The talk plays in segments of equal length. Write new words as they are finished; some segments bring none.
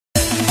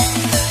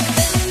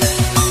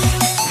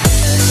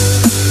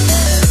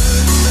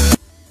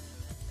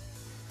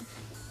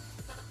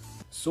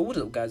So what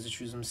up guys, it's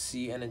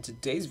Drewsmc, and in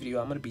today's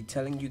video I'm going to be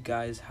telling you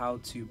guys how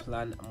to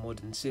plan a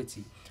modern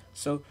city.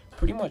 So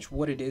pretty much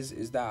what it is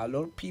that a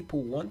lot of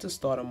people want to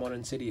start a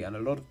modern city, and a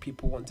lot of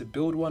people want to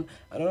build one,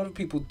 and a lot of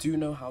people do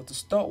know how to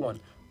start one.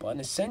 But an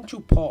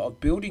essential part of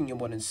building your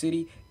modern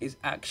city is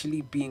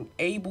actually being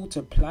able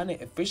to plan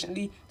it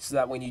efficiently, so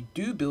that when you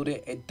do build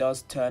it, it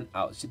does turn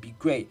out to be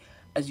great.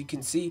 As you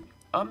can see,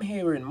 I'm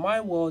here in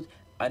my world,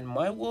 and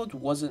my world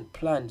wasn't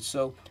planned.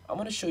 So I'm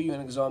going to show you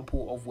an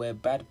example of where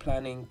bad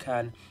planning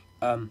can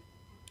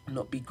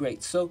not be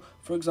great. So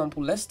for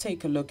example, let's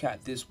take a look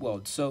at this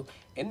world. So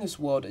in this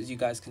world, as you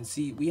guys can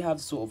see, we have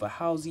sort of a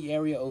housey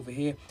area over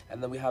here,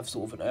 and then we have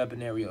sort of an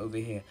urban area over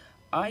here.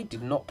 I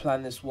did not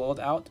plan this world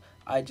out.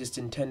 I just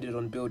intended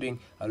on building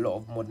a lot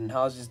of modern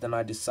houses. Then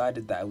I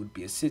decided that it would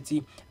be a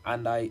city,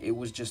 and it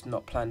was just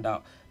not planned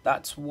out.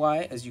 That's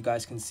why, as you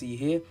guys can see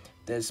here,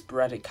 there's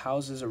sporadic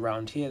houses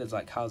around here. There's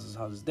like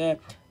houses there.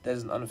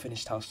 There's an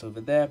unfinished house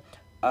over there.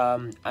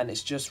 And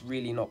it's just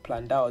really not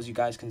planned out. As you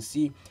guys can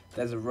see,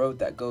 there's a road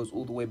that goes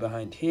all the way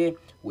behind here,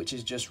 which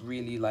is just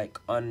really like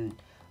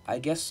I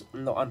guess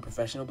not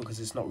unprofessional, because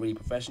it's not really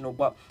professional,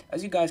 but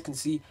as you guys can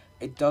see,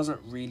 it doesn't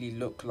really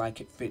look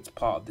like it fits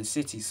part of the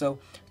city. So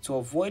to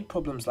avoid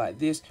problems like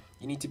this,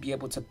 you need to be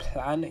able to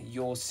plan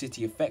your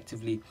city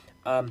effectively.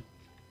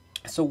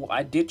 So what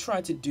I did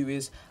try to do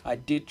is I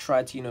did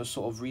try to, you know,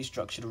 sort of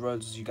restructure the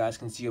roads. As you guys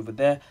can see over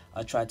there,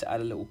 I tried to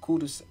add a little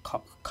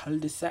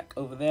cul-de-sac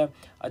over there.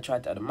 I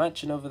tried to add a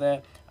mansion over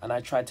there, and I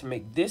tried to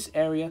make this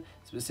area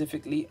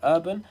specifically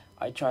urban.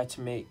 I tried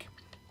to make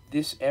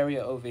this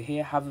area over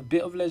here have a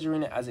bit of leisure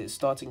in it, as it's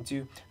starting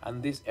to,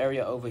 and this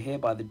area over here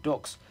by the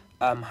docks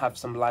have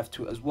some life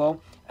to it as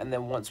well. And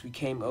then once we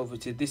came over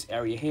to this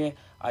area here,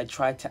 I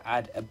tried to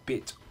add a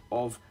bit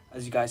of,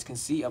 as you guys can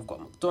see, I've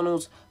got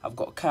McDonald's, I've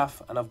got a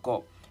cafe, and I've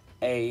got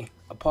a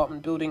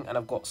apartment building, and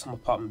I've got some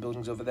apartment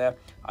buildings over there.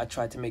 I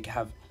tried to make it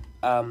have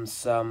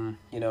some,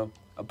 you know,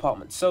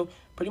 apartments. So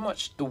pretty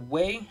much the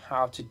way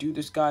how to do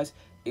this, guys,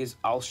 is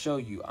I'll show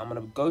you. I'm gonna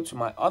go to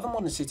my other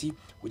modern city,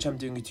 which I'm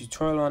doing a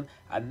tutorial on,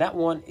 and that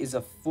one is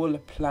a full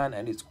plan,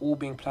 and it's all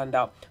being planned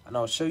out, and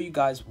I'll show you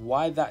guys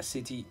why that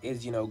city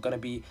is, you know, gonna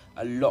be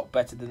a lot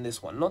better than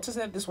this one. Not to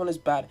say that this one is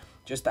bad,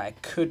 just that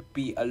it could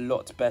be a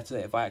lot better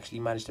if I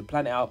actually managed to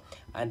plan it out,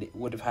 and it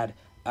would have had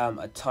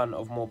a ton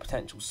of more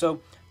potential.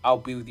 So I'll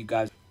be with you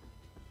guys.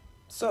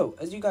 So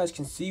as you guys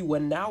can see, we're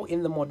now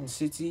in the modern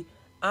city,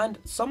 and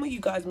some of you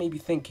guys may be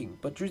thinking,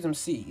 but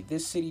Drewsmc,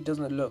 this city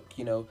doesn't look,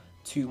 you know,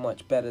 too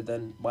much better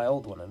than my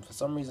old one, and for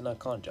some reason I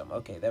can't jump.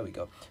 Okay, there we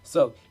go.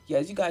 So yeah,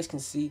 as you guys can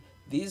see,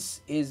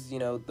 this is, you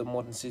know, the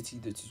modern city,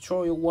 the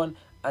tutorial one,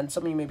 and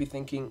some of you may be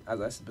thinking,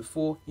 as I said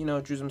before, you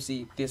know,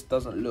 Drewsmc, this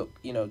doesn't look,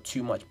 you know,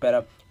 too much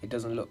better. It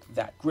doesn't look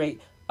that great,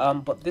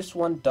 but this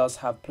one does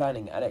have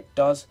planning, and it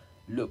does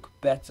look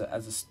better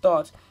as a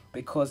start,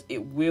 because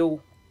it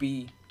will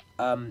be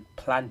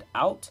planned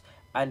out,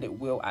 and it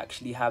will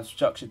actually have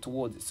structure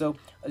towards it. So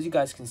as you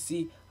guys can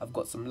see, I've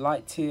got some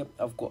lights here,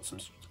 I've got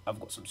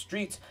some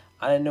streets,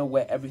 and I know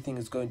where everything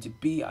is going to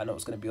be. I know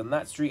it's going to be on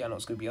that street, I know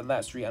it's going to be on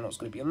that street, I know it's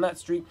going to be on that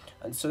street,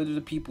 and so do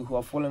the people who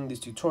are following this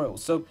tutorial.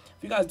 So if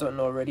you guys don't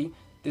know already,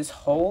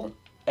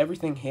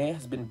 everything here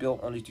has been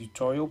built on the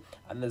tutorial,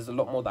 and there's a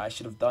lot more that I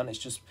should have done. It's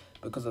just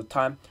because of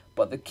time.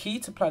 But the key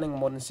to planning a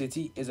modern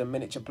city is a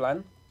miniature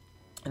plan,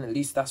 and at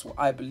least that's what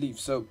I believe.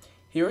 So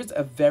here is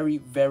a very,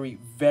 very,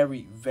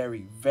 very,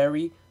 very,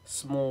 very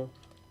small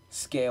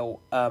scale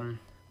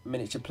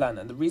miniature plan,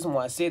 and the reason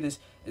why I say this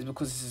is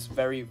because this is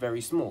very, very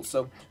small.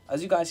 So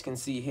as you guys can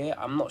see here,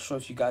 I'm not sure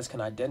if you guys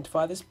can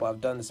identify this, but I've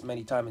done this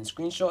many times in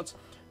screenshots.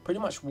 Pretty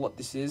much what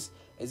this is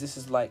this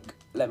is like,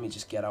 let me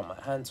just get out my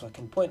hand so I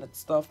can point at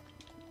stuff.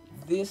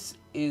 This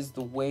is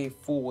the way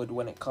forward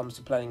when it comes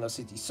to planning our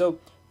city. So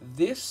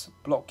this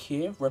block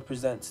here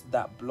represents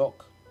that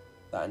block,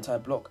 that entire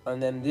block,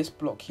 and then this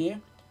block here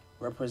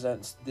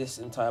represents this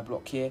entire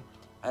block here,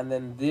 and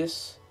then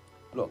this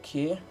block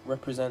here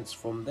represents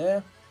from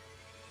there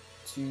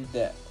to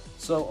there.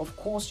 So of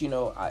course, you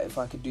know, if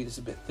I could do this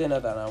a bit thinner,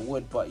 then I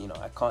would, but you know,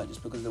 I can't,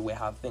 just because of the way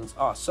how things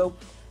are. So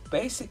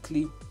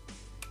basically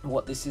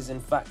what this is,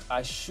 in fact, what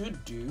I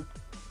should do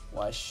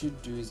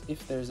is,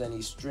 if there's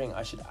any string,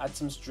 I should add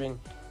some string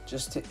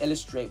just to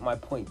illustrate my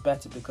point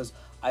better, because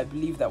I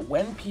believe that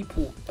when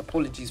people,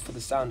 apologies for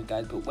the sound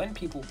guys, but when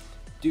people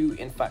do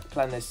in fact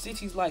plan their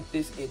cities like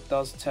this, it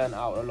does turn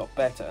out a lot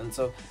better. And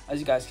so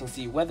as you guys can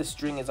see, where the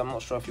string is, I'm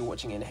not sure if you're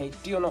watching it in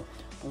HD or not,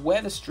 but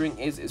where the string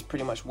is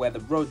pretty much where the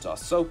roads are.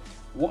 So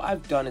what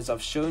I've done is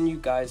I've shown you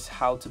guys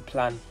how to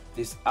plan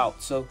this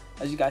out. So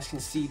as you guys can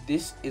see,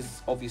 this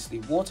is obviously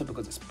water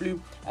because it's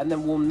blue, and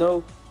then we'll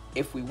know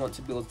if we want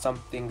to build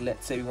something.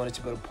 Let's say we wanted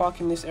to build a park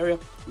in this area,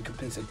 we could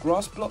place a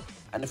grass block,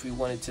 and if we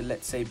wanted to,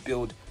 let's say,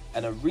 build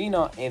an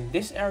arena in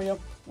this area,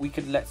 we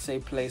could, let's say,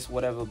 place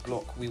whatever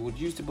block we would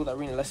use to build that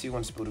arena. Let's say we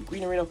want to build a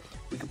green arena,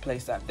 we could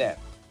place that there.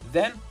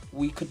 Then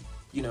we could,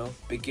 you know,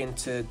 begin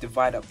to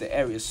divide up the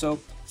areas. So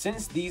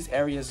since these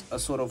areas are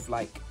sort of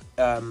like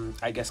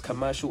I guess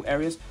commercial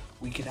areas,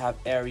 we could have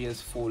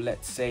areas for,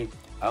 let's say,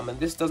 and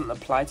this doesn't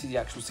apply to the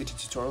actual city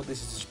tutorial,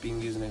 this is just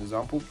being used as an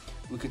example.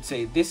 We could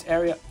say this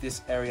area,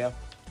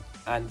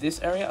 and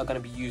this area are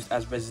going to be used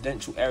as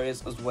residential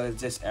areas, as well as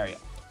this area,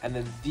 and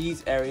then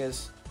these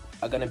areas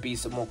are going to be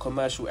some more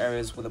commercial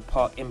areas with a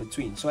park in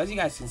between. So as you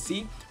guys can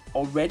see,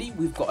 already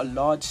we've got a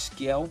large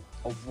scale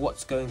of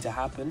what's going to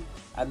happen.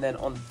 And then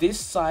on this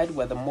side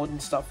where the modern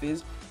stuff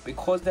is,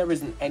 because there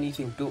isn't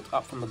anything built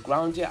up from the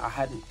ground yet, I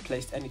hadn't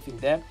placed anything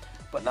there,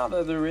 but now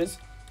that there is,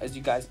 as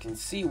you guys can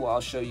see, what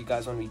I'll show you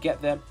guys when we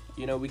get there,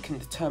 you know, we can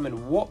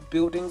determine what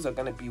buildings are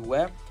going to be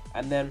where.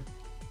 And then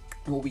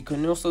what we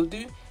can also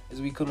do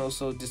is we can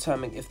also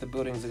determine if the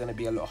buildings are going to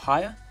be a lot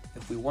higher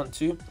if we want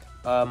to,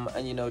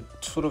 and you know,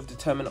 sort of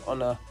determine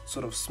on a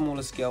sort of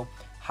smaller scale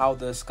how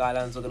the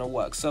skylines are going to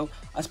work. So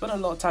I spent a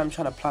lot of time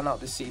trying to plan out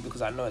the city,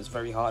 because I know it's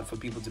very hard for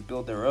people to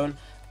build their own,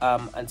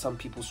 and some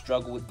people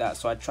struggle with that.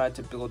 So I tried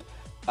to build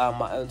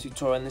my own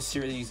tutorial, and this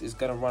series is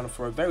going to run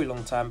for a very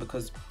long time,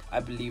 because I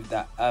believe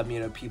that you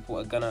know, people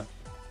are going to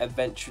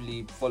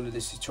eventually follow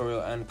this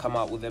tutorial and come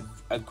out with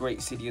a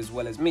great city as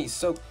well as me.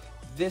 So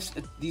these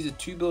are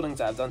two buildings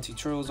that I've done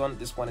tutorials on.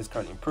 This one is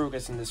currently in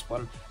progress and this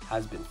one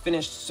has been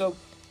finished. So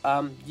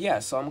yeah,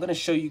 so I'm going to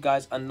show you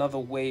guys another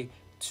way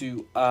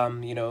to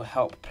you know,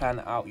 help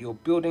plan out your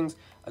buildings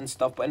and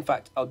stuff, but in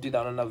fact I'll do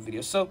that on another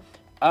video. So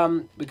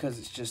because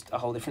it's just a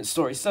whole different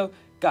story. So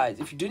guys,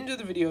 if you did enjoy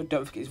the video,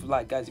 don't forget to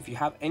like. Guys, if you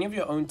have any of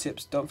your own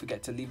tips, don't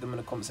forget to leave them in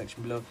the comment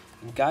section below.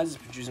 And guys,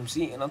 it's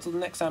Drewsmc, and until the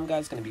next time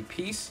guys, it's going to be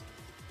peace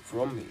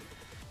from me.